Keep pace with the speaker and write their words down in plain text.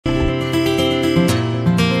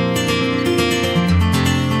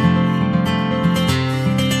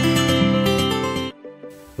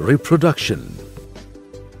Reproduction.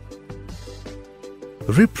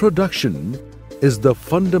 Reproduction is the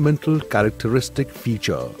fundamental characteristic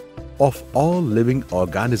feature of all living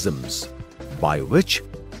organisms by which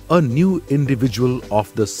a new individual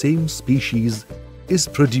of the same species is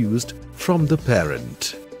produced from the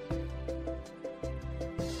parent.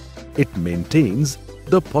 It maintains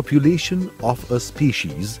the population of a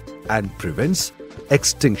species and prevents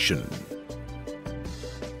extinction.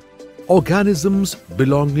 Organisms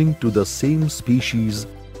belonging to the same species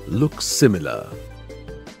look similar.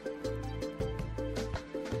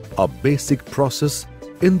 A basic process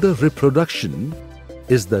in the reproduction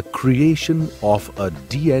is the creation of a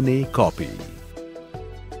DNA copy.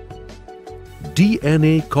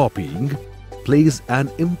 DNA copying plays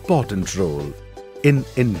an important role in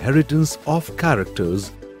inheritance of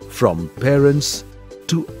characters from parents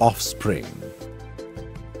to offspring.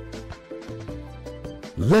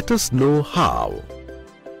 Let us know how.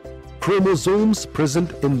 Chromosomes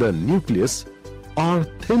present in the nucleus are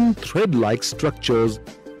thin thread-like structures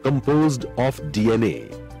composed of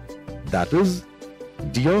DNA, that is,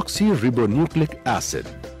 deoxyribonucleic acid.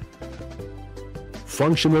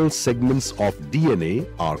 Functional segments of DNA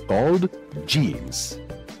are called genes.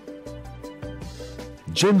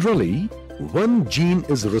 Generally, one gene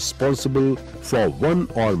is responsible for one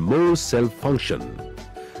or more cell function,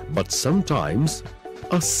 but sometimes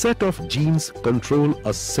a set of genes control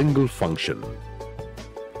a single function.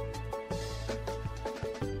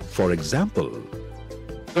 For example,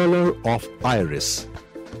 color of iris,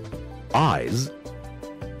 eyes,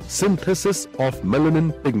 synthesis of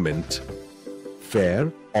melanin pigment,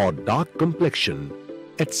 fair or dark complexion,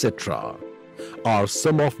 etc. are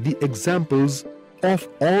some of the examples of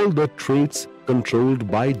all the traits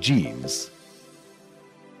controlled by genes.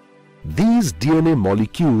 These DNA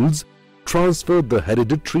molecules transfer the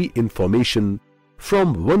hereditary information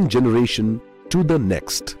from one generation to the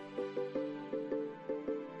next.